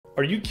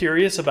Are you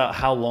curious about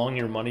how long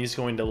your money is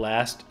going to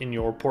last in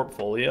your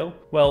portfolio?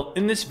 Well,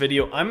 in this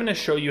video, I'm going to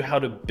show you how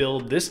to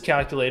build this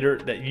calculator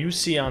that you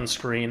see on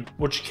screen,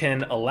 which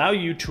can allow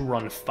you to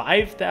run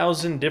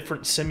 5,000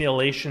 different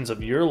simulations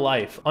of your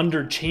life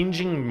under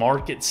changing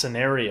market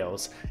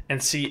scenarios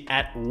and see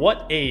at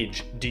what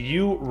age do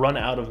you run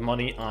out of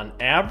money on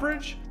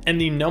average and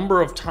the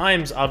number of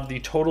times out of the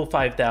total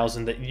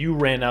 5,000 that you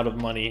ran out of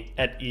money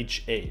at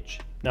each age.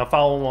 Now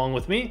follow along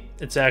with me,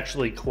 it's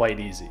actually quite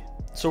easy.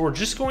 So we're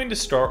just going to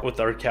start with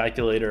our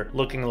calculator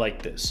looking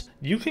like this.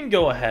 You can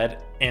go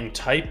ahead and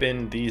type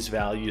in these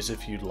values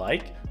if you'd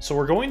like. So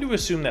we're going to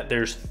assume that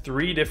there's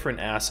 3 different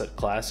asset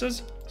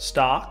classes: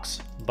 stocks,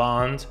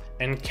 bonds,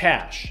 and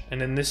cash.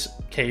 And in this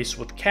case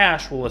with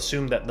cash, we'll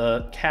assume that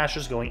the cash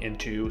is going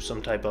into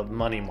some type of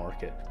money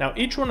market. Now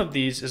each one of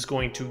these is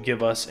going to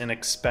give us an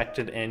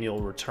expected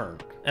annual return.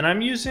 And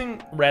I'm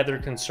using rather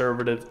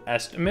conservative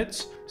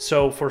estimates.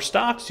 So for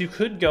stocks, you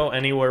could go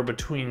anywhere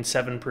between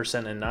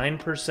 7% and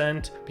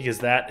 9% because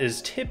that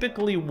is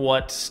typically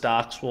what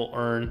stocks will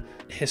earn.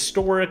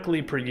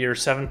 Historically per year,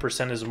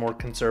 7% is a more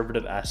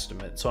conservative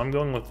estimate. So I'm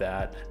going with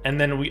that. And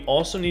then we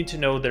also need to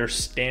know their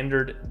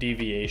standard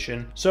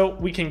deviation. So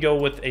we can go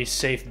with a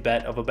safe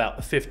bet of about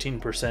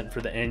 15%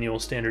 for the annual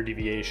standard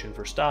deviation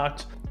for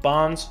stocks.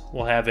 Bonds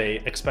will have a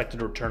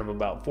expected return of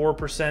about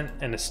 4%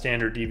 and a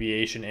standard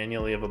deviation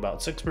annually of about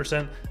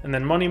 6%. And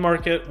then money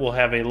market will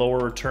have a lower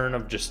return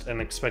of just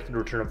an expected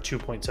return of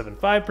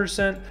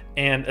 2.75%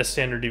 and a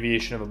standard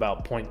deviation of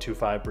about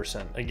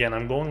 0.25%. Again,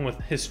 I'm going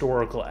with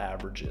historical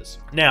averages.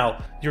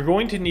 Now, you're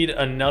going to need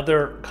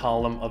another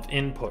column of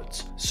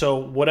inputs. So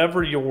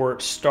whatever your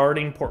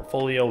starting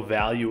portfolio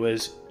value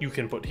is, you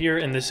can put here.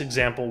 In this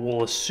example,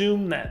 we'll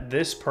assume that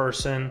this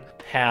person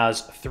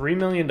has $3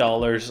 million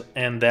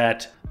and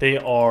that they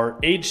are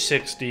age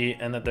 60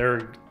 and that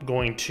they're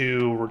going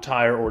to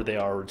retire or they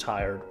are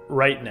retired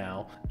right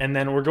now. And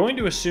then we're going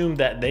to assume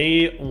that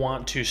they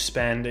want to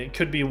spend, it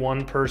could be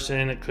one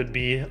person, it could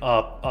be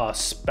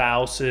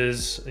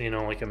spouses,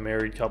 like a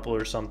married couple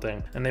or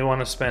something, and they want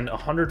to spend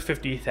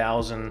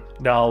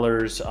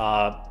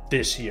 $150,000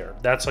 this year.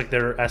 That's like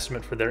their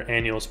estimate for their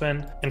annual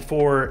spend. And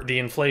for the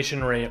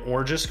inflation rate,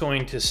 we're just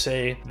going to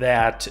say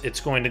that it's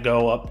going to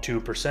go up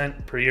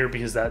 2% per year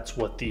because that's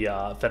what the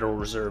Federal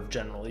Reserve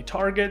generally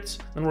targets.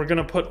 And we're going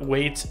to put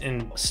weights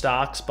in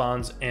stocks,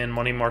 bonds, and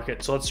money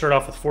market. So let's start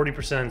off with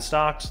 40% in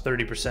stocks,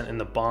 30% in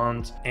the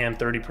bonds, and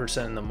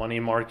 30% in the money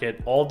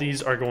market. All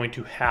these are going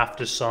to have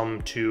to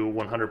sum to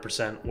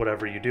 100%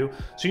 whatever you do.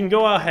 So you can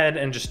go ahead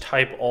and just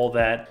type all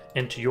that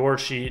into your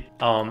sheet.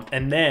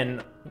 And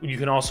then you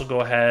can also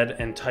go ahead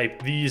and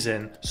type these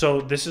in.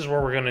 So this is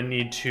where we're going to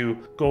need to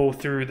go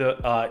through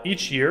the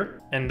each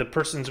year, and the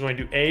person's going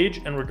to age,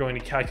 and we're going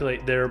to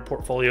calculate their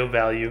portfolio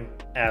value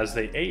as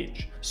they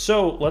age.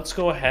 So let's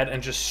go ahead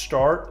and just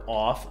start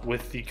off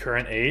with the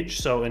current age.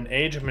 So in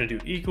age, I'm going to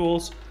do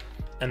equals,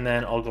 and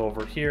then I'll go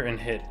over here and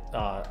hit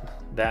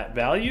that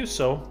value.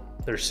 So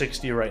they're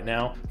 60 right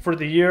now. For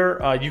the year,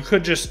 you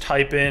could just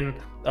type in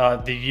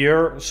the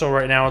year. So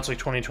right now it's like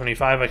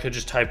 2025. I could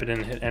just type it in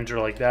and hit enter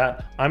like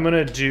that. I'm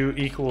gonna do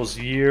equals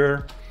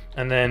year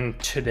and then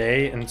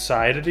today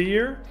inside of the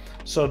year,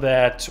 so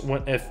that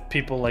if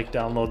people like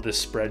download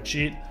this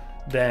spreadsheet,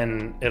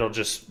 then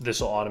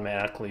this will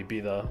automatically be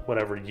the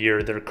whatever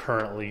year they're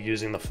currently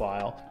using the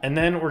file. And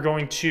then we're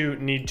going to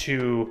need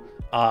to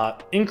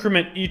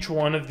increment each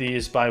one of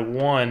these by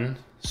 1.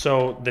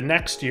 So the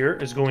next year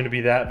is going to be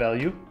that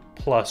value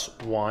plus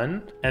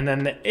 1, and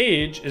then the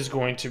age is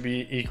going to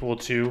be equal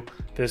to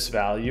this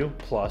value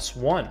plus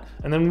 1.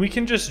 And then we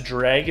can just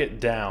drag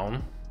it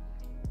down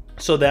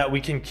so that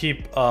we can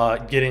keep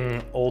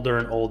getting older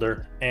and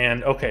older.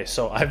 And okay,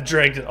 so I've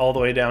dragged it all the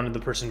way down to the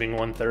person being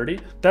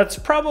 130. That's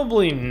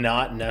probably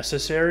not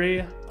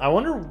necessary. I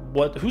wonder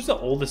who's the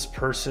oldest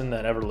person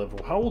that ever lived?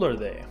 How old are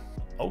they?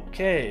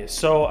 Okay,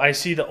 so I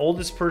see the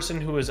oldest person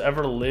who has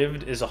ever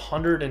lived is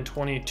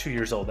 122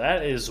 years old.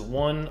 That is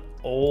one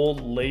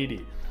old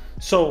lady.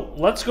 So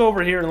let's go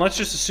over here and let's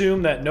just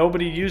assume that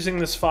nobody using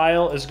this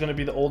file is going to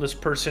be the oldest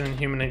person in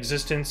human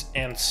existence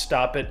and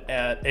stop it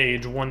at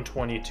age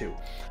 122.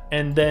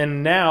 And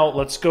then now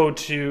let's go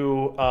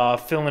to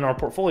fill in our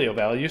portfolio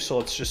value. So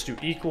let's just do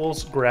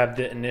equals, grab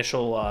the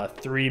initial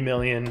 3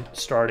 million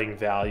starting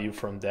value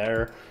from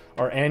there.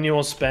 Our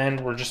annual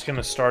spend, we're just going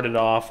to start it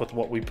off with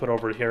what we put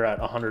over here at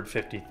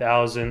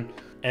 150,000.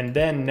 And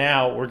then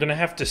now we're going to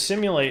have to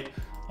simulate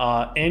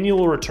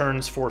annual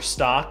returns for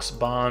stocks,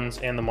 bonds,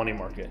 and the money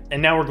market.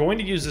 And now we're going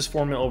to use this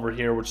formula over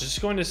here, which is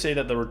going to say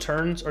that the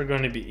returns are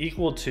going to be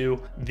equal to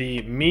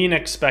the mean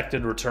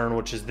expected return,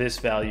 which is this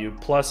value,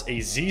 plus a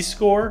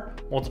z-score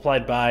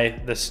multiplied by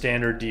the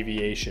standard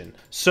deviation.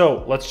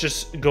 So let's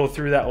just go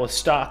through that with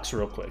stocks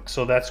real quick.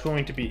 So that's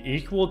going to be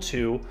equal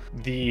to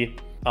the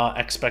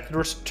expected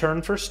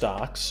return for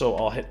stocks. So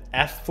I'll hit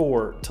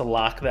F4 to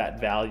lock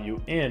that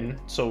value in.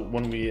 So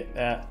when we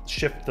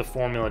shift the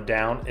formula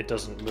down, it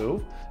doesn't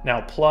move. Now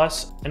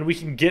plus, and we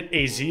can get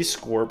a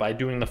z-score by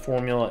doing the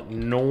formula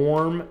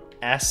norm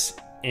S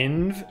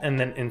inv, and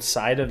then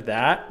inside of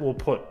that, we'll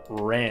put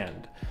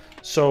rand.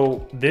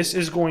 So this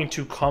is going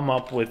to come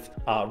up with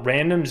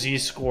random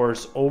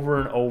z-scores over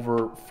and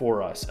over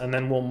for us. And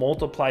then we'll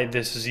multiply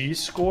this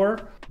z-score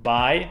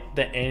by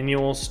the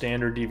annual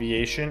standard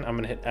deviation. I'm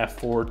gonna hit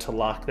F4 to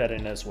lock that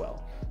in as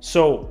well.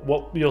 So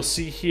what you'll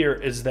see here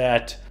is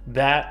that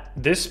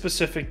this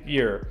specific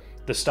year,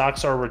 the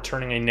stocks are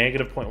returning a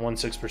negative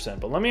 0.16%.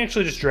 But let me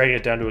actually just drag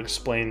it down to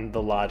explain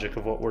the logic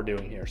of what we're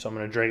doing here. So I'm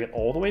gonna drag it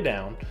all the way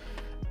down.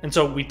 And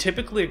so we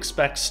typically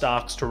expect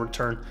stocks to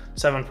return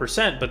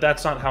 7%, but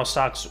that's not how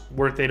stocks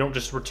work. They don't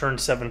just return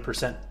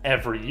 7%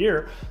 every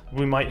year.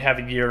 We might have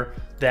a year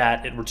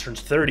that it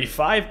returns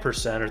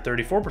 35% or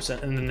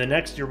 34%, and then the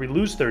next year we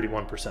lose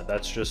 31%.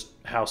 That's just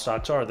how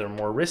stocks are. They're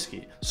more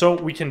risky. So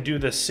we can do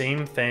the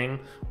same thing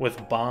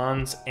with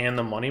bonds and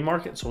the money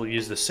market. So we'll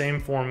use the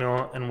same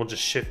formula and we'll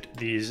just shift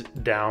these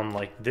down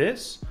like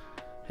this.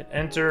 Hit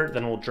enter,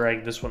 then we'll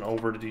drag this one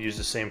over to use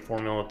the same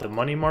formula with the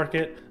money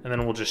market, and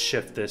then we'll just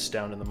shift this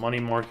down to the money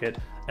market,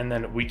 and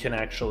then we can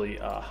actually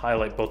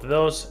highlight both of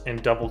those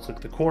and double click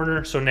the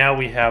corner. So now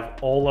we have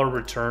all our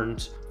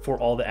returns for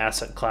all the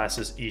asset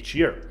classes each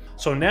year.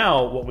 So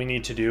now what we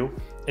need to do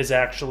is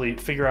actually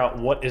figure out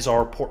what is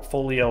our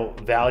portfolio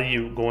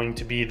value going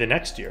to be the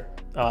next year.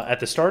 At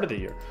the start of the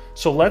year.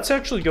 So let's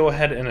actually go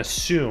ahead and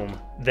assume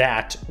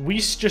that we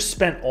just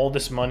spent all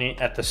this money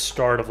at the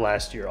start of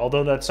last year.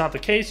 Although that's not the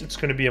case, it's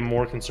going to be a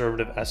more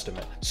conservative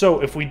estimate.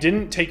 So if we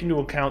didn't take into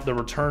account the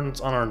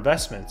returns on our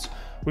investments,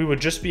 we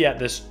would just be at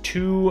this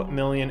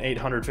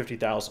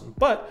 2,850,000.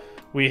 But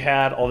we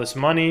had all this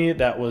money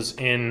that was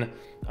in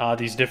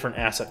these different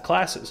asset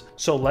classes.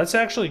 So let's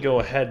actually go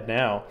ahead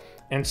now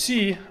and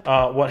see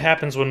what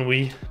happens when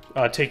we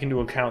take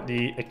into account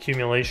the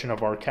accumulation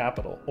of our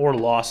capital or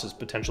losses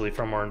potentially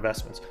from our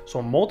investments.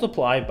 So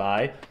multiply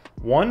by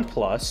 1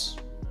 plus,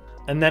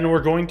 and then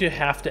we're going to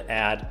have to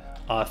add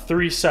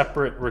 3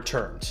 separate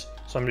returns.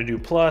 So I'm going to do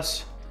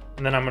plus,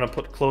 and then I'm going to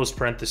put close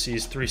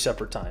parentheses 3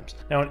 separate times.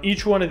 Now in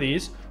each one of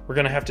these, we're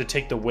going to have to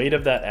take the weight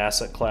of that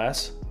asset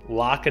class,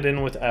 lock it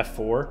in with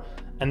F4,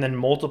 and then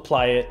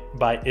multiply it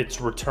by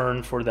its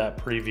return for that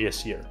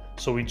previous year.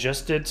 So we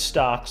just did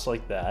stocks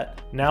like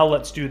that. Now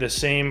let's do the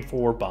same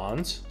for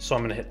bonds. So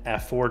I'm gonna hit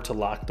F4 to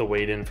lock the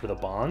weight in for the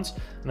bonds.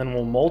 And then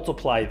we'll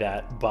multiply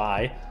that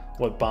by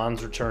what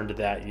bonds returned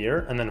that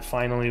year. And then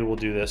finally, we'll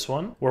do this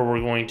one where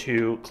we're going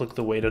to click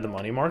the weight of the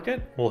money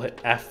market. We'll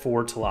hit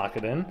F4 to lock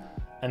it in.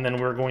 And then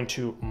we're going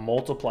to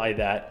multiply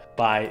that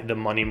by the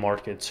money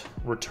market's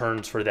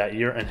returns for that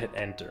year and hit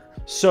enter.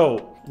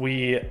 So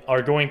we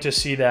are going to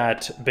see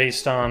that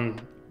based on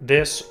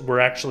this,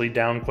 we're actually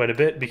down quite a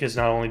bit because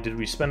not only did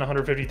we spend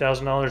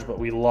 $150,000, but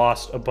we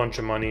lost a bunch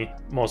of money,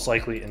 most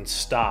likely in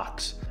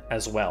stocks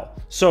as well.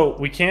 So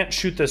we can't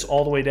shoot this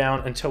all the way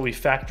down until we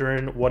factor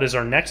in what is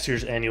our next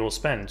year's annual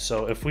spend.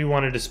 So if we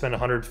wanted to spend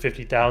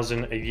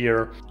 $150,000 a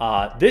year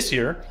this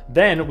year,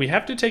 then we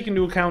have to take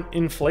into account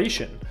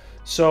inflation.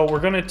 So we're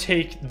going to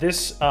take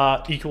this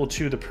equal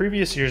to the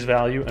previous year's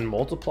value and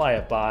multiply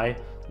it by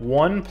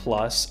 1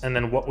 plus, and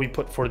then what we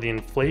put for the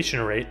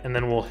inflation rate, and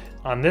then we'll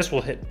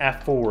hit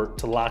F4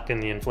 to lock in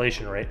the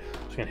inflation rate. So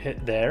we can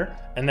hit there,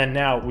 and then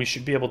now we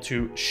should be able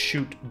to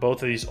shoot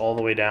both of these all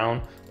the way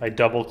down by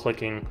double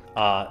clicking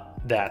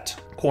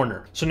that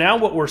corner. So now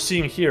what we're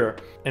seeing here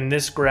in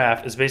this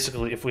graph is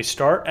basically if we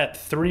start at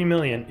 3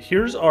 million,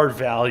 here's our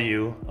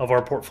value of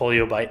our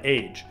portfolio by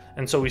age.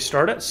 And so we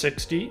start at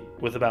 60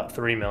 with about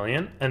 3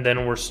 million, and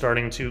then we're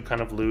starting to kind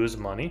of lose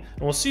money.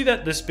 And we'll see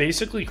that this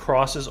basically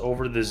crosses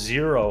over the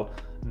 0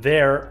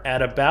 there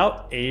at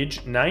about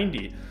age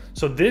 90.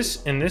 So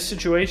this, in this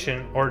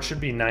situation, or it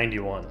should be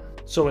 91.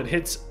 So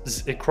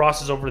it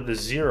crosses over the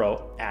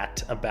 0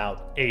 at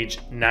about age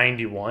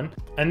 91.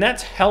 And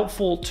that's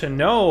helpful to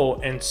know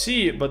and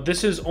see, but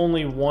this is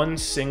only one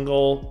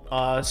single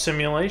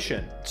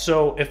simulation.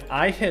 So if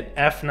I hit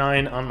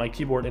F9 on my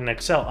keyboard in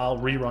Excel, I'll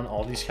rerun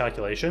all these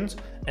calculations.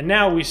 And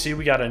now we see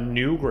we got a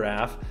new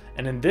graph.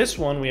 And in this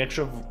one, we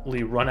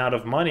actually run out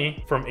of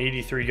money from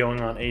 83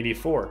 going on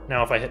 84.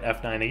 Now, if I hit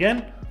F9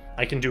 again,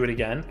 I can do it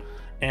again.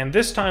 And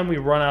this time we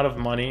run out of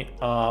money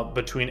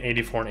between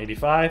 84 and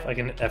 85. I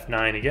can hit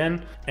F9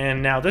 again.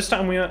 And now this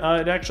time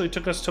it actually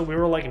took us till we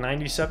were like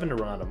 97 to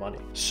run out of money.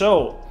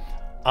 So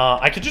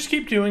I could just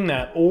keep doing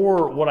that,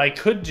 or what I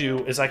could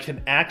do is I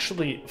could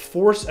actually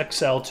force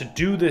Excel to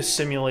do this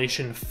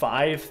simulation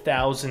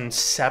 5,000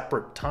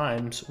 separate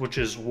times, which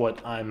is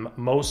what I'm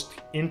most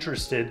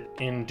interested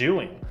in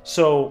doing.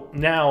 So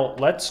now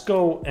let's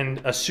go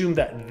and assume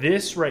that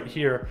this right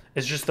here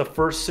is just the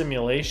first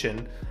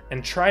simulation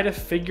and try to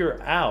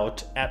figure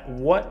out at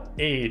what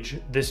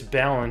age this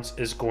balance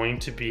is going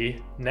to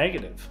be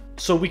negative.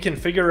 So we can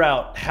figure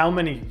out how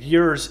many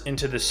years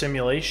into the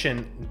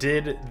simulation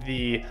did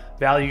the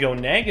value go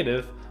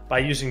negative by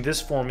using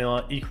this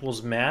formula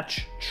equals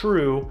match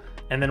true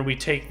and then we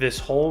take this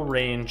whole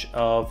range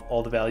of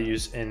all the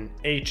values in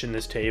H in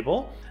this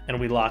table, and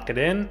we lock it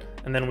in,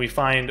 and then we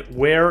find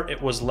where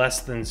it was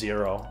less than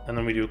 0, and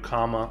then we do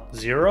comma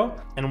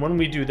 0. And when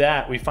we do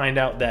that, we find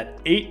out that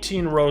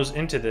 18 rows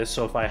into this,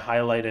 so if I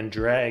highlight and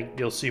drag,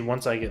 you'll see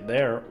once I get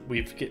there,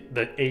 we've get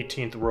the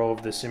 18th row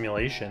of the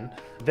simulation.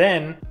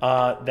 Then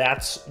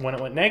that's when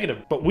it went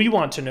negative. But we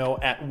want to know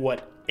at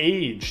what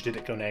age did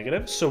it go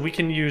negative. So we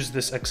can use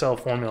this Excel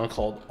formula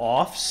called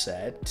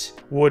offset,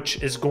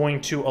 which is going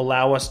to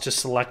allow us to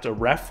select a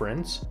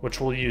reference,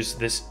 which we'll use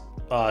this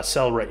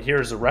cell right here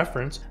as a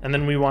reference, and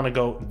then we want to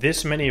go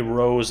this many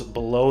rows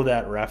below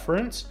that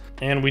reference,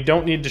 and we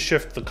don't need to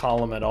shift the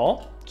column at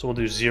all, so we'll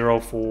do 0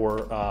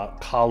 for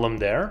column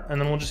there,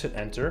 and then we'll just hit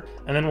enter,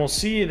 and then we'll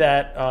see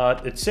that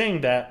it's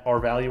saying that our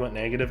value went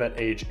negative at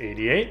age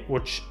 88,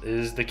 which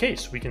is the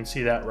case. We can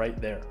see that right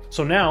there.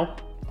 So now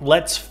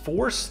let's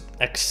force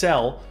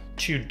Excel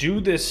to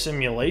do this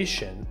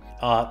simulation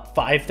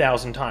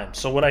 5,000 times.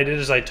 So what I did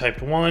is I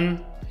typed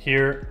 1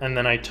 here, and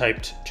then I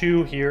typed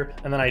 2 here,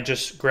 and then I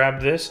just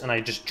grabbed this and I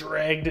just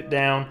dragged it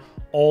down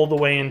all the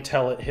way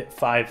until it hit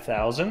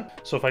 5,000.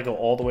 So if I go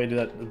all the way to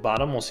the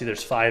bottom, we'll see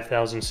there's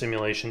 5,000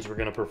 simulations we're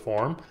gonna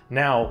perform.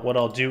 Now, what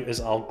I'll do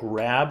is I'll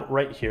grab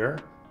right here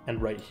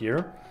and right here,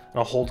 and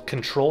I'll hold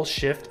Control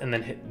Shift and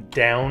then hit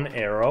down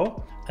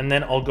arrow, and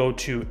then I'll go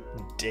to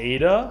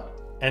data,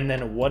 and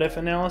then what if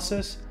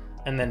analysis,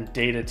 and then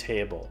data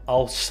table.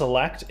 I'll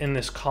select in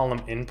this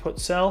column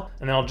input cell,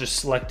 and then I'll just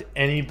select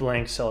any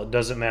blank cell. It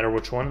doesn't matter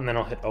which one, and then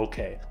I'll hit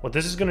OK. What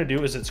this is gonna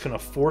do is it's gonna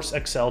force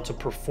Excel to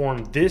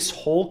perform this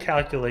whole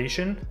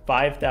calculation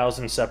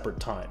 5,000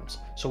 separate times.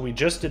 So we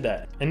just did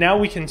that. And now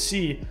we can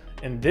see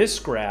in this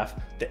graph,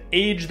 the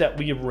age that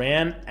we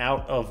ran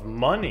out of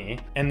money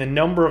and the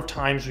number of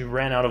times we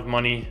ran out of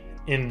money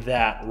in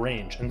that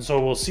range. And so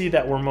we'll see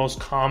that we're most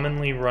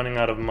commonly running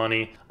out of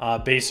money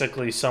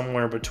basically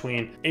somewhere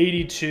between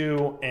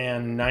 82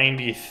 and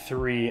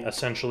 93,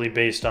 essentially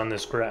based on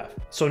this graph.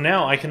 So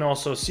now I can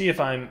also see if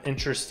I'm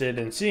interested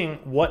in seeing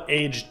what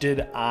age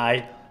did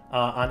I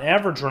on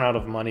average run out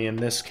of money in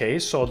this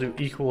case. So I'll do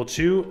equal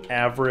to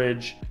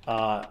average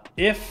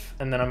if,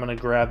 and then I'm gonna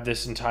grab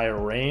this entire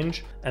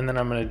range, and then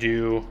I'm gonna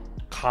do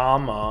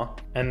comma,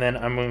 and then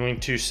I'm going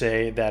to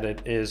say that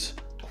it is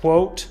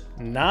quote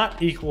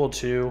not equal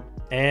to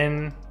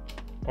n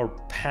or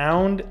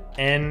pound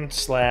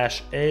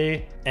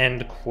n/a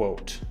end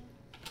quote.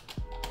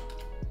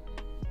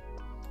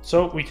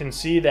 So we can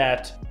see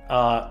that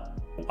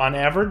on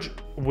average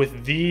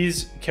with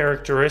these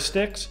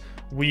characteristics,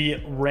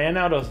 we ran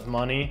out of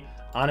money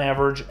on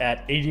average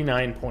at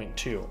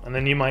 89.2. And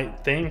then you might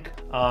think,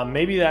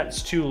 maybe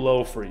that's too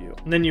low for you.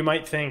 And then you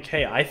might think,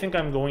 hey, I think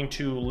I'm going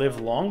to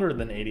live longer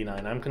than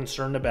 89. I'm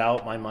concerned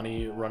about my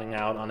money running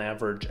out on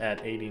average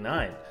at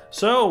 89.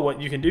 So what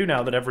you can do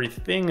now that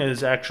everything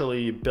is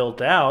actually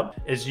built out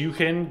is you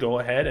can go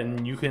ahead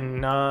and you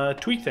can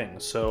tweak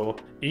things. So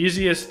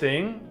easiest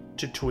thing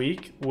to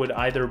tweak would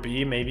either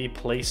be maybe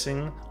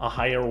placing a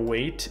higher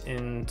weight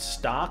in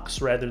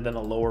stocks rather than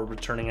a lower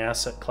returning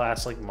asset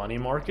class like money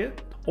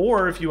market.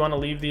 Or if you want to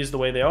leave these the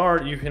way they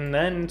are, you can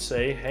then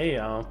say, hey,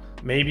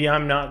 maybe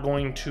I'm not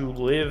going to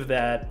live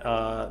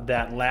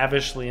that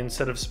lavishly.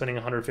 Instead of spending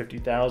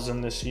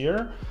 $150,000 this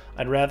year,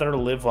 I'd rather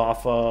live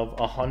off of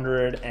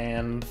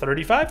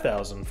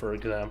 $135,000, for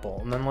example.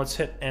 And then let's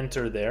hit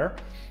enter there.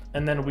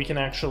 And then we can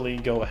actually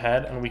go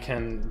ahead and we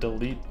can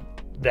delete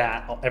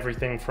that,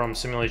 everything from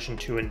simulation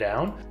 2 and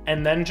down,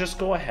 and then just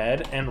go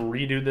ahead and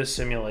redo this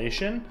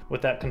simulation with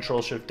that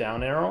Control Shift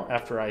down arrow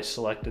after I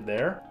selected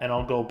there. And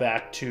I'll go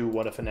back to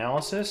what if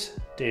analysis,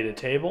 data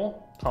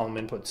table, column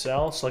input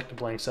cell, select a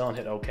blank cell and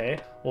hit OK.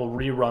 We'll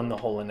rerun the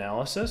whole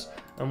analysis,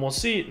 and we'll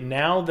see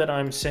now that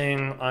I'm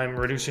saying I'm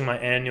reducing my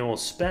annual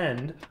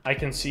spend, I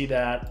can see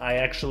that I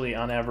actually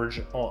on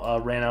average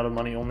ran out of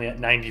money only at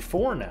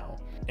 94 now.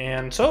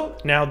 And so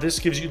now this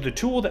gives you the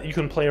tool that you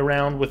can play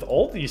around with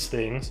all these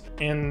things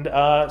and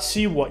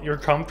see what you're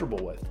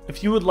comfortable with.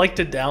 If you would like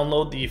to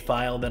download the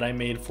file that I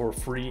made for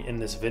free in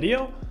this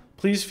video,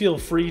 please feel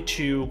free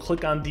to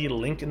click on the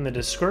link in the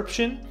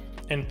description.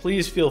 And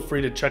please feel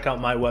free to check out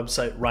my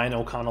website,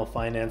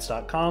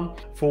 RyanO'ConnellFinance.com,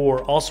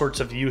 for all sorts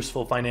of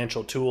useful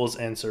financial tools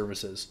and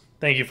services.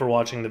 Thank you for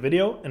watching the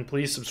video, and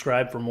please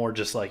subscribe for more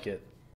just like it.